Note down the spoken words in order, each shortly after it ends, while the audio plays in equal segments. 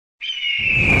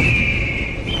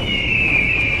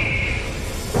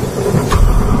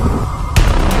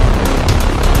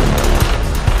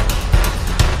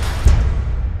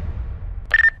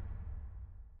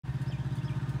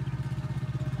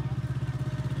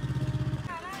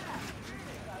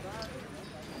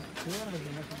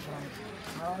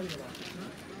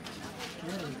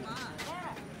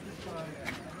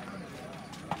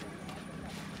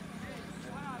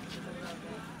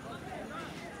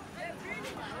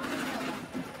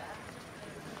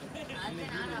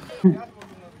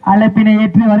அழைப்பினை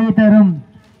ஏற்று வருகை தரும்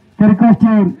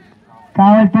திருக்கோஸ்டியூர்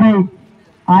காவல்துறை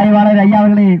ஆய்வாளர் ஐயா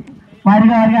அவர்களே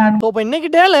வருக வருக. இப்போ இன்னைக்கு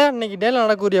டேல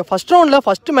நடக்கக்கூடிய ஃபர்ஸ்ட் ரவுண்டில்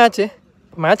ஃபஸ்ட்டு மேட்ச்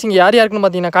இங்கே யார் யாருக்குன்னு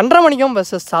பார்த்தீங்கன்னா கன்றமணிக்கம்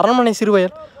வெர்சஸ் சரவணனை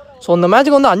சிறுவயல். ஸோ அந்த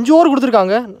மேட்ச்சுக்கு வந்து 5 ஓவர்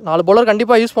கொடுத்துருக்காங்க. 4 பவுலர்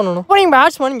கண்டிப்பாக யூஸ் பண்ணணும். இப்போ நீங்கள்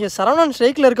பேட்ஸ்மேன் இங்கே சரவணன்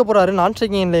ஸ்ட்ரைக்கில் இருக்க போகிறாரு. நான்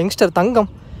ஸ்ட்ரைக்கிங் எண்ணில் யங்ஸ்டர் தங்கம்.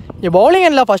 இங்கே பவுலிங்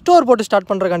எண்ணில் ஃபஸ்ட் ஓவர் போட்டு ஸ்டார்ட்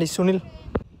பண்ணுறக்காண்டி சுனில்.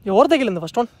 இங்கே ஓரத்தைக்கில் இந்த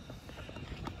ஃபஸ்ட் ஒன்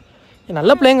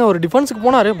நல்ல பிளேங்க. ஒரு டிஃபென்ஸுக்கு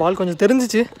போனார். பால் கொஞ்சம்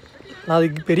தெரிஞ்சிச்சு. நான்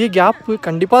அதுக்கு பெரிய கேப்பு.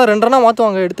 கண்டிப்பாக 2 ரன்னாக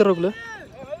மாற்றுவாங்க எடுத்துறதுக்குள்ளே.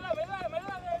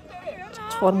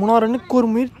 ஒரு 3 ரன்னுக்கு ஒரு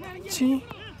முயற்சி.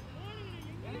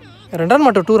 2 ரன்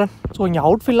மட்டும் 2 ரன். ஸோ இங்கே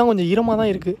அவுட்ஃபீல்ட்லாம் கொஞ்சம் ஈரமாக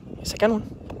தான் இருக்குது. செகண்ட் ஒன்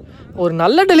ஒரு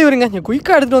நல்ல டெலிவரிங்க. இங்கே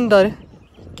குயிக்காக எடுத்துகிட்டு வந்தார்.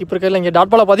 கீப்பர் கையில் இங்கே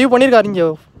டாட் பாலை பதிவு பண்ணியிருக்காரு. இங்கே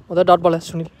முதல் டாட் பாலை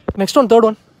Sunil. Next one third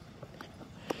one.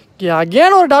 இங்கே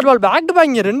அகேன் ஒரு dot ball back to back.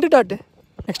 இங்கே 2 tattoo.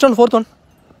 Next one fourth one.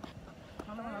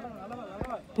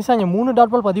 Sir இங்கே 3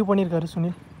 டாட் பால் பதிவு பண்ணியிருக்காரு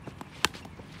சுனில்.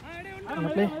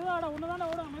 பிளே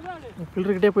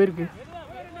ஃபில்டர்கிட்டே போயிருக்கு.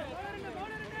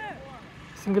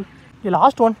 சிங்கிள். இது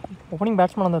லாஸ்ட் ஒன். ஓப்பனிங்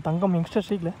பேட்ஸ்மேன் அந்த தங்கம் யங்ஸ்டர்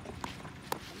ஸ்ட்ரைக்கில்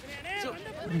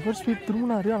ரிவர்ஸ் ஸ்வீப்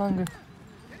திரும்பினார். ஆனால் அங்கே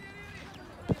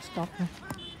ஸ்டாப்.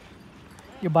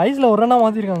 இங்கே பைஸில் 1 ரன்னாக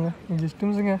மாற்றிருக்காங்க. ஜஸ்ட்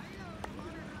மிஸ்ஸுங்க.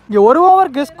 இங்கே 1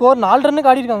 ஓவருக்கு ஸ்கோர் 4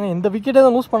 ரன்னுக்கு ஆடிருக்காங்க. எந்த விக்கெட்டை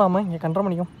தான் லூஸ் பண்ணாமல் இங்கே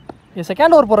கன்றமணிக்கம். இங்கே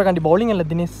செகண்ட் ஓவர் போகிறக்காண்டி பவுலிங் இல்லை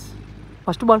தினேஷ்.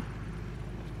 ஃபஸ்ட்டு பால்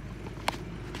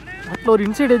அதில் ஒரு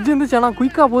இன்சைட் எட்ஜ் இருந்துச்சு. ஆனால்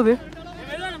குயிக்காக போகுது.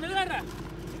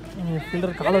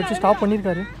 ஃபீல்டர் காலை வச்சு ஸ்டாப்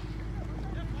பண்ணியிருக்காரு.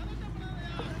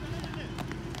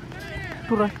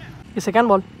 2 ரன். இது செகண்ட்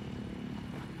பால்.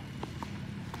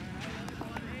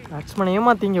 பேட்ஸ்மேன்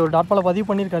ஏமாற்றி இங்கே ஒரு டாட் பாலை பதிவு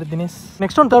பண்ணியிருக்காரு Dinesh.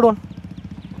 Next one third one.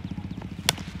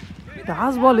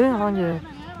 Days பால். ஆனால் இங்கே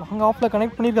லாங் ஆஃபில்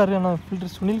கனெக்ட் பண்ணியிருக்காரு. ஆனால்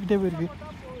ஃபீல்டர் சுனில்கிட்டே போயிருக்கு.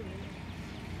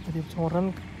 அது 1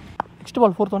 ரன். நெக்ஸ்ட்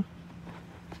பால் ஃபோர்த் ஒன்.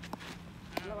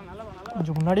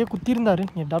 கொஞ்சம் முன்னாடியே குத்திருந்தார்.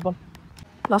 இங்கே டாட் பால்.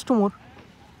 லாஸ்ட் மோர்.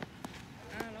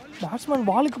 பேட்ஸ்மேன்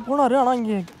பாலுக்கு போனார். ஆனால்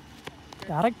இங்கே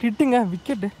டேரக்ட் ஹிட்டுங்க.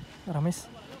 விக்கெட்டு ரமேஷ்.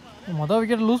 மொதல்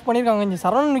விக்கெட் லூஸ் பண்ணியிருக்காங்க. இங்கே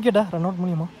சரவணன் விக்கெட்டை ரன் அவுட்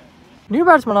முடியுமா? நியூ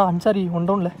பேட்ஸ்மேனா அன்சாரி 1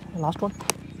 டவுனில் லாஸ்ட் ஒன்.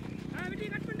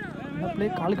 பிளே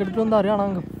காலுக்கு எடுத்துகிட்டு வந்தார். ஆனால்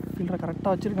அங்கே ஃபீல்டரை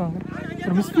கரெக்டாக வச்சுருக்காங்க.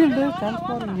 ஒரு மிஸ்ஃபீல்டு சான்ஸ்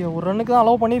பார். இங்கே 1 ரன்னுக்கு தான்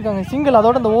அலோவ் பண்ணியிருக்காங்க. சிங்கிள்.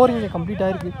 அதோட இந்த ஓவர் இங்கே கம்ப்ளீட்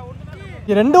ஆகிருக்கு.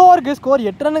 இங்கே 2 ஓவருக்கு ஸ்கோர்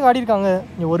 8 ரன்னுக்கு ஆடிருக்காங்க.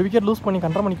 இங்கே 1 விக்கெட் லூஸ் பண்ணி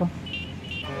கன்றமணிக்கம்.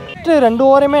 2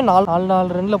 ஓவரையுமே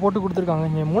 4 ரன்னில் போட்டு கொடுத்துருக்காங்க.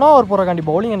 இங்கே 3ஆவது ஓவர் போகிறக்காண்டி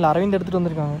பவுலிங் எண்ணில் அரவிந்த் எடுத்துகிட்டு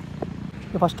வந்திருக்காங்க.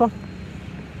 இங்கே ஃபஸ்ட் ஒன்.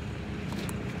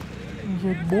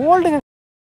 இங்கே போல்டுங்க.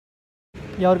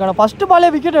 அவருக்கான ஃபஸ்ட்டு பாலே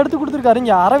விக்கெட் எடுத்து கொடுத்துருக்காரு.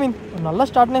 இங்கே அரவிந்த் ஒரு நல்ல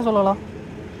ஸ்டார்ட்னே சொல்லலாம்.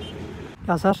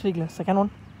 சார் ஸ்ட்ரைக்கில் செகண்ட்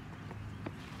ஒன்.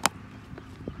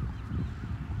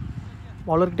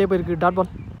 பவுலர்கிட்டே போயிருக்கு dot ball.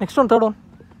 Next one third one.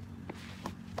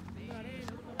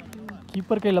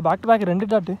 Keeper கையில் back to back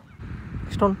 2 tattoo.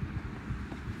 Next one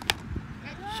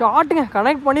ஷாட்டுங்க.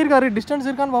 கனெக்ட் பண்ணியிருக்காரு. டிஸ்டன்ஸ்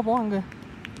இருக்கான்னு பார்ப்போம். அங்கே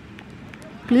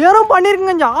கிளியரும்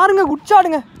பண்ணியிருக்குங்க. இங்கே 6ங்க குட்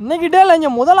ஷாட்டுங்க. இன்னைக்கு டேல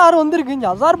இங்கே முதல் 6 வந்திருக்கு.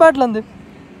 இங்கே அசார் பேட்லேருந்து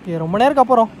ரொம்ப நேரத்துக்கு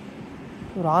அப்புறம்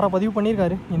ஒரு 6 பதிவு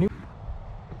பண்ணியிருக்காரு.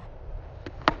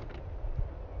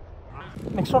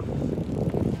 Next one.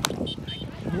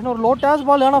 இன்னும் ஒரு லோ டேஸ்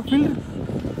பால். ஆனால் ஃபீல்டு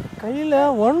கையில்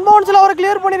 1 பவுன்ஸில் அவரை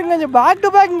கிளியர் பண்ணியிருக்குங்க. இங்கே பேக்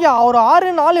டு பேக் இங்கே அவர்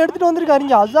 6-4 எடுத்துகிட்டு வந்திருக்காரு.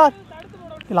 இங்கே அசார்.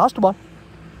 Last ball.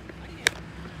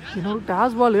 இன்னொரு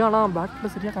டேஸ் பால். ஆனால்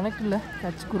பேட்டில் சரியாக கனெக்ட் இல்லை.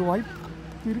 கேட்சுக்கு ஒரு வாய்ப்பு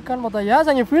இருக்கான்னு பார்த்தா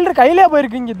ஏன் இங்கே ஃபீல்டர் கையிலே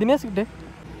போயிருக்கு. இங்கே தினேஷ்கிட்ட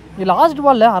இங்கே லாஸ்ட்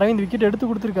பாலில் அரவிந்த் விக்கெட் எடுத்து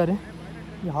கொடுத்துருக்காரு.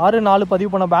 6-4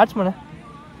 பதிவு பண்ண பேட்ஸ்மேனு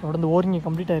அதோட இந்த ஓவர் இங்கே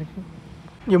கம்ப்ளீட் ஆகிருக்கு.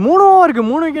 இங்கே 3 ஓவருக்கு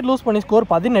 3 விக்கெட் லூஸ் பண்ணி ஸ்கோர்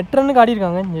 18 ரன்னுக்கு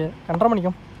ஆடிருக்காங்க. இங்கே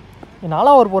கன்றமணிக்கம். இங்கே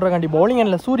 4ஆவது ஓவர் போடுறக்காண்டி பவுலிங்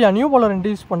எண்ணில் சூர்யா நியூ பாலர்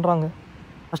இன்ட்ரடியூஸ் பண்ணுறாங்க.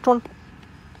 ஃபஸ்ட் ஒன்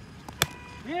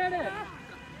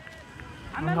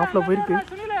ஆஃபில் போயிருக்கு.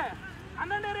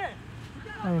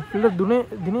 ஃபீல்டர்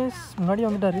தினேஷ் முன்னாடியே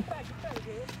வந்துட்டார்.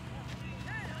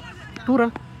 2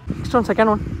 run. Next one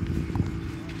second one.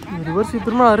 Reverse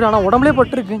திரும்பினாரு. ஆனால் உடம்புலே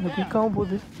பட்டுருக்கு. இங்கே குயிக்காகவும்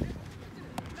போகுது.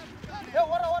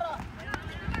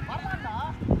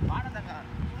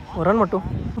 ஒரு ரன் மட்டும்.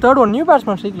 Third one. நியூ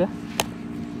பேட்ஸ்மேன் ஸ்ட்ரைக்கில்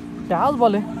டேஸ்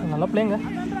பால். நல்லா பிளேங்க.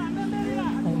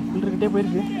 ஃபீல்டர்கிட்டே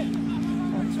போயிருக்கு.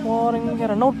 இங்கே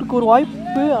ரன் அவுட்டுக்கு ஒரு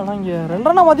வாய்ப்பு. ஆனால் இங்கே 2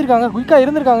 ரன்னாக மாற்றிருக்காங்க. குயிக்காக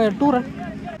இருந்திருக்காங்க. 2 ரன்.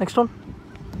 நெக்ஸ்ட் ஒன்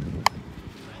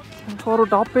ஒரு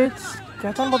டாப் பேஜ்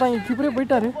கேட்சான்னு பார்த்தா இங்கே கீப்பரே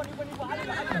போயிட்டாரு.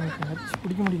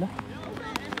 பிடிக்க முடியல.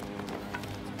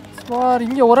 சார்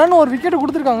இங்கே ஒரு ரன் ஒரு விக்கெட்டு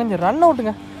கொடுத்துருக்காங்க. இங்கே ரன்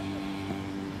அவுட்டுங்க.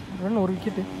 ரன் ஒரு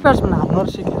விக்கெட்டு. பேட்ஸ்மேன்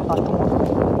அன்னோர் ஷேக் லாஸ்ட் ஒன்.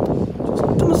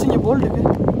 மிஸ் இங்கே போல்டுக்கு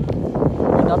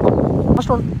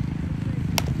லாஸ்ட் ஒன்.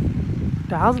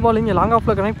 டாஸ் பால் இங்கே லாங்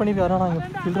ஆஃபில் கனெக்ட் பண்ணியிருக்காரு. ஆனால் அங்கே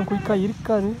ஃபீல்டரும் குயிக்காக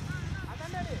இருக்காது.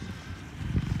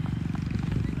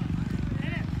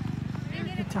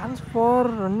 Chance for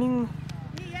running.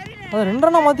 அது 2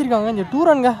 ரன்னாக மாற்றிருக்காங்க. இங்கே 2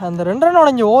 ரன்ங்க. அந்த 2 ரன்னோட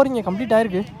இங்கே ஓவர் இங்கே கம்ப்ளீட்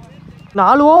ஆயிருக்கு.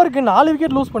 4 ஓவருக்கு 4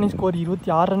 விக்கெட் லூஸ் பண்ணி ஸ்கோர்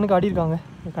 26 ரன்னுக்கு ஆடிருக்காங்க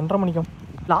கண்டரமணிக்கம்.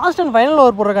 Last and final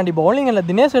over போடுறக்காண்டி bowling இல்லை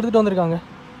தினேஷ் எடுத்துகிட்டு வந்திருக்காங்க.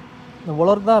 இந்த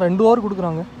பவுலருக்கு தான் 2 ஓவர்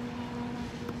கொடுக்குறாங்க.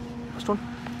 ஃபர்ஸ்ட் ஒன்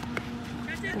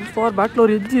ஃபார் பேட்டில்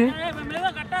ஒரு edge.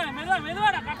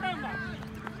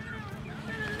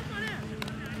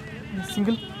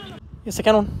 Single.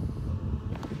 Second one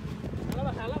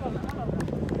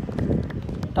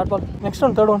dot ball. Next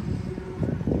one third one.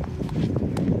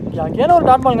 Again ஒரு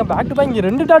டாட் பாலுங்க. பேக் டு பேக் இங்கே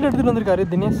 2 டாட் எடுத்துகிட்டு வந்திருக்காரு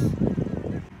Dinesh.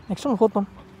 Next one fourth one.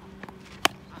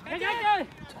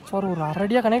 Sir ஒரு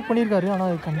அரடியாக கனெக்ட் பண்ணியிருக்காரு. ஆனால்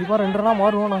அது கண்டிப்பாக 2 ரன்னாக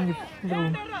மாறுவோம். நான்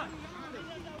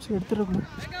எடுத்துருக்கணும்.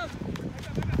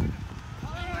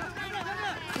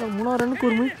 3 ரன்னுக்கு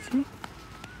ஒரு முயற்சி.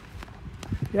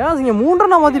 ஏன் இங்கே 3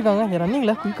 ரன்னாக மாற்றிருக்காங்க. இங்கே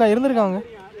ரன்னிங்கில் குயிக்காக இருந்திருக்காங்க.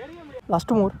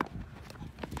 லாஸ்ட்டு மோர்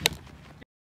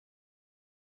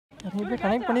நிறைய பேர்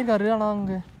கனெக்ட் பண்ணியிருக்காரு. ஆனால்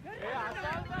அங்கே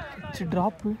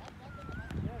ட்ராப்பு.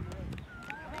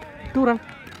 2 ரன்.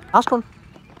 Last one.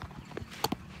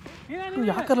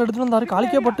 யாக்கரில் எடுத்துகிட்டு வந்தார்.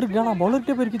 காலிக்கே பட்டிருக்கு. ஆனால்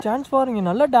பவுலர்கிட்டே போயிருக்கு. சான்ஸ் ஃபார் இங்கே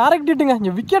நல்லா டேரக்ட் ஹிட்டுங்க.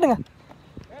 இங்கே விக்கெட்டுங்க.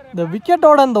 இந்த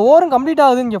விக்கெட்டோட இந்த ஓவரும் கம்ப்ளீட்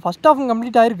ஆகுது. இங்கே ஃபஸ்ட் ஹாஃபும்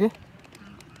கம்ப்ளீட் ஆகிருக்கு.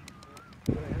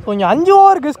 ஸோ இங்கே 5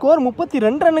 ஓவருக்கு ஸ்கோர்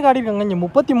 32 ரன்னுக்கு ஆடிருக்காங்க. இங்கே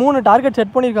 33 டார்கெட்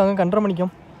செட் பண்ணியிருக்காங்க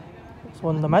கண்டரமணிக்கம். ஸோ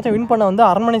இந்த மேட்சை வின் பண்ண வந்து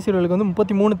அரண்மனை சீரியலுக்கு வந்து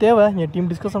 33 தேவை. இங்கே டீம்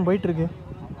டிஸ்கஷன் போயிட்டுருக்கு.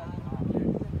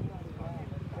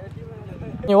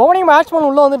 இங்கே ஓப்பனிங் பேட்ஸ்மேன்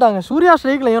உள்ளே வந்துட்டாங்க. சூர்யா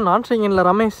ஸ்ட்ரைக்லையும் நான் ஸ்ட்ரைக்கில்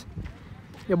ரமேஷ்.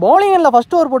 இங்கே பவுலிங் இல்லை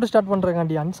ஃபஸ்ட் ஓவர் போட்டு ஸ்டார்ட்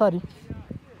பண்ணுறக்காண்டி அன்சாரி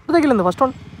புதுதைக்கில் இந்த ஃபஸ்ட்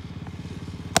ஒன்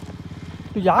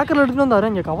யாக்கரில் எடுத்துகிட்டு வந்தார்.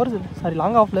 இங்கே கவர் சாரி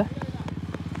லாங் ஆஃபில்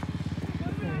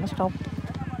என்ன ஸ்டாப்.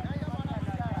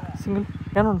 சிங்கிள்.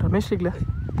 ஏன்னா ஒன்று ரமேஷ் ஸ்ட்ரைக்கில்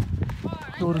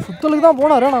ஒரு சுத்தலுக்கு தான்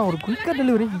போனார். ஆனால் ஒரு குயிக்காக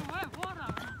டெலிவரி.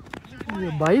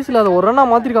 பைஸில் அதை 1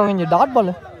 ரன்னாக மாற்றிருக்காங்க. இங்கே dot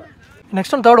ball.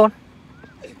 Next one third one.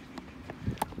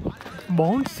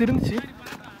 Bounce இருந்துச்சு.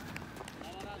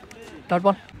 Dot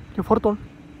ball. Fourth one.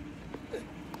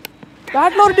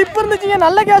 Battle ஒரு டிப் இருந்துச்சுங்க.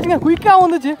 நல்ல கேட்சுங்க. குயிக்காக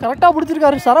வந்துச்சு. கரெக்டாக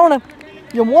பிடிச்சிருக்காரு சரவணன்.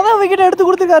 இங்கே மொதல் விக்கெட்டை எடுத்து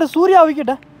கொடுத்துருக்காரு சூர்யா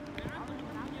விக்கெட்டை.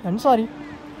 சாரி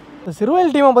இந்த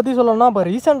சிறுவயல் டீமை பற்றி சொல்லணும்னா இப்போ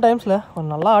ரீசெண்ட் டைம்ஸில்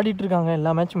நல்லா ஆடிட்டுருக்காங்க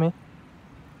எல்லா மேட்சுமே.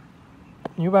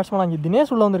 நியூ பேட்ஸ்மேன் அங்கே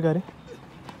தினேஷ் உள்ளே வந்திருக்காரு.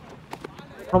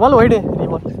 ஒரு பால் வைடு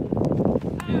ரீபால்.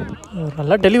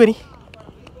 நல்லா டெலிவரி.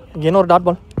 இங்கே ஒரு டாட்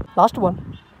பால். Last ball.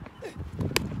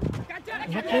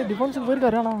 டிஃபென்ஸுக்கு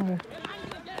போயிருக்காரு. ஆனால் அவங்க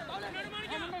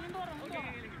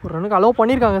ஒரு ரன்னுக்கு அலோவ்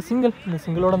பண்ணியிருக்காங்க. சிங்கிள். இந்த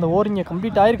சிங்கிளோட அந்த ஓவர் இங்கே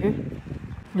கம்ப்ளீட் ஆகிருக்கு.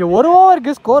 இங்கே 1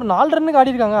 ஓவருக்கு ஸ்கோர் 4 ரன்னுக்கு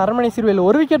ஆடிருக்காங்க அரண்மனை சீரியல்.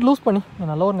 1 விக்கெட் லூஸ் பண்ணி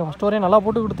நல்ல ஓவருங்க. ஃபஸ்ட் ஓவரே நல்லா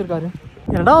போட்டு கொடுத்துருக்காரு.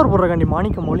 2வது ஓவர் போடுறக்காண்டி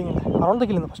மாணிக்கம் பவுலிங் இல்லை அரௌண்ட் த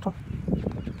கில். இந்த ஃபஸ்ட் ஒன்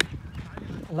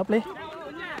நல்லா ப்ளே.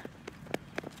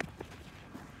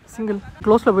 சிங்கிள்.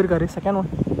 க்ளோஸில் போயிருக்காரு. Second one.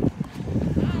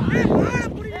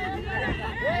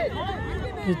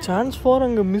 சான்ஸ் ஃபார்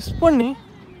அங்கே மிஸ் பண்ணி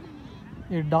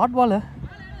டாட் பால்.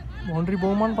 பவுண்ட்ரி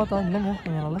போகுமான்னு பார்த்தா இல்லைங்க.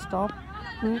 இங்கே நல்லா ஸ்டாப்.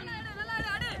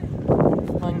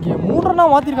 இங்கே 3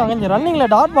 ரன்னாக மாற்றிருக்காங்க. இங்கே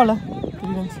ரன்னிங்கில் டாட் பால்.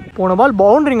 போன பால்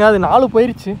பவுண்ட்ரிங்க. அது 4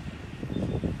 போயிடுச்சு.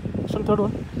 Third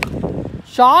one.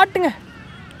 ஷாட்டுங்க.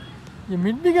 இங்கே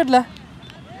மிட் விக்கெட்டில்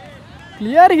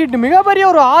கிளியர் ஹிட். மிகப்பெரிய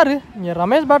ஒரு 6. இங்கே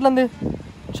ரமேஷ் பேட்லேருந்து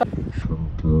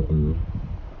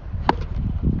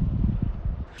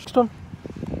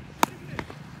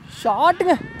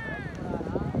ஷாட்டுங்க.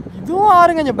 இதுவும்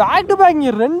 6ங்க. இங்கே பேக் டு பேக்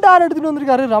இங்கே 2 6 எடுத்துகிட்டு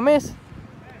வந்திருக்காரு ரமேஷ்.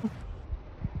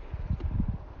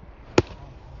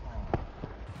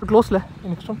 க்ளோஸில்.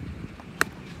 நெக்ஸ்ட் ஒன்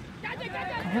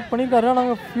கனெக்ட் பண்ணியிருக்காரு.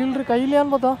 நாங்கள் ஃபீல்டர்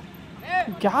கையிலையான்னு பார்த்தா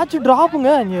கேட்ச் ட்ராப்புங்க.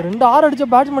 இங்கே 2 6 அடித்த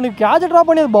பேட்ஸ்மேனுக்கு கேட்ச் ட்ராப்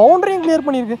பண்ணி அது பவுண்டரியும் கிளியர்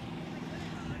பண்ணியிருக்கு.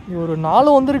 இங்கே ஒரு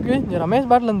 4 வந்திருக்கு இங்கே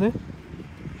ரமேஷ் பேட்லேருந்து.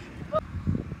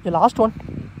 இங்கே லாஸ்ட் ஒன்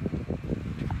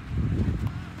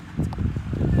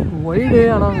ஒய்டு.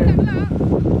 ஆனால்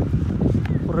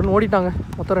ஒரு ரன் ஓடிட்டாங்க.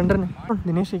 மொத்தம் 2 ரன்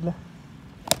தினேஷ் ஸ்ட்ரைக்கில்.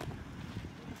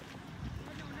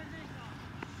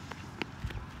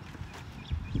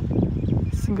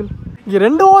 சிங்கிள். இங்கே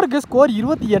 2 ஓவருக்கு ஸ்கோர்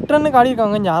 28 ரன்னுக்கு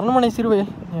ஆடிருக்காங்க. இங்கே அரண்மனை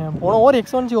சிறுவயல். போன ஓவர்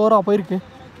எக்ஸ்பென்சிவ் ஓவராக போயிருக்கு.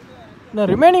 இன்னும்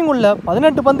ரிமைனிங் உள்ள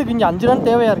 18 பந்துக்கு இங்கே 5 ரன்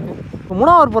தேவையாக இருக்குது. இப்போ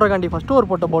 3வது ஓவர் போடுறக்காண்டி ஃபஸ்ட் ஓவர்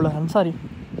போட்ட பவுலர் அன்சாரி.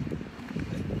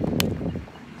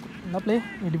 என்ன ப்ளே.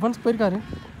 டிஃபென்ஸ் போயிருக்காரு.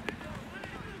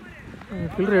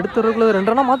 ஃபீல்டர் எடுத்துறதுக்குள்ள 2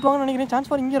 ரன்னாக மாற்றுவாங்கன்னு நினைக்கிறேன். சான்ஸ்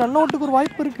ஃபார் இங்கே ரன் அவுட்டுக்கு ஒரு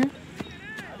வாய்ப்பு இருக்குது.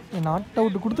 நாட்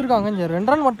அவுட்டு கொடுத்துருக்காங்க. இங்கே 2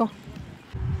 ரன் மட்டும்.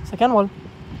 செகண்ட் பால்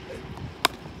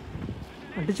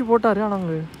அடித்து போட்டார். ஆனால்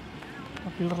அங்கே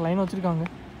ஃபீல்டர் லைன் வச்சுருக்காங்க.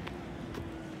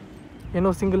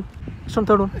 என்ன சிங்கிள்.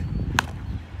 Third one.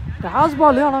 டாஸ்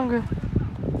பால். ஆனால் அங்கே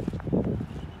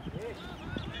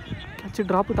கேட்ச்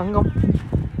ட்ராப்பு தங்கம்.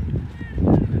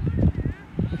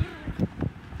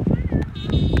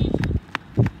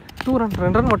 2 ரன்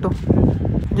 2 ரன் மட்டும்.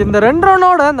 இந்த 2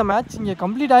 ரன்னோட இந்த மேட்ச் இங்கே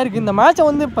கம்ப்ளீட் ஆகிருக்கு. இந்த மேட்சை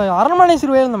வந்து இப்போ அரண்மனை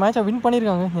சிறுவையில் இந்த மேட்சை வின்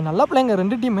பண்ணியிருக்காங்க. இங்கே நல்லா பிள்ளைங்க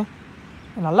 2 டீமு,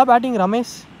 நல்லா பேட்டிங்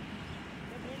ரமேஷ்.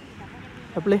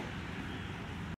 எப்படி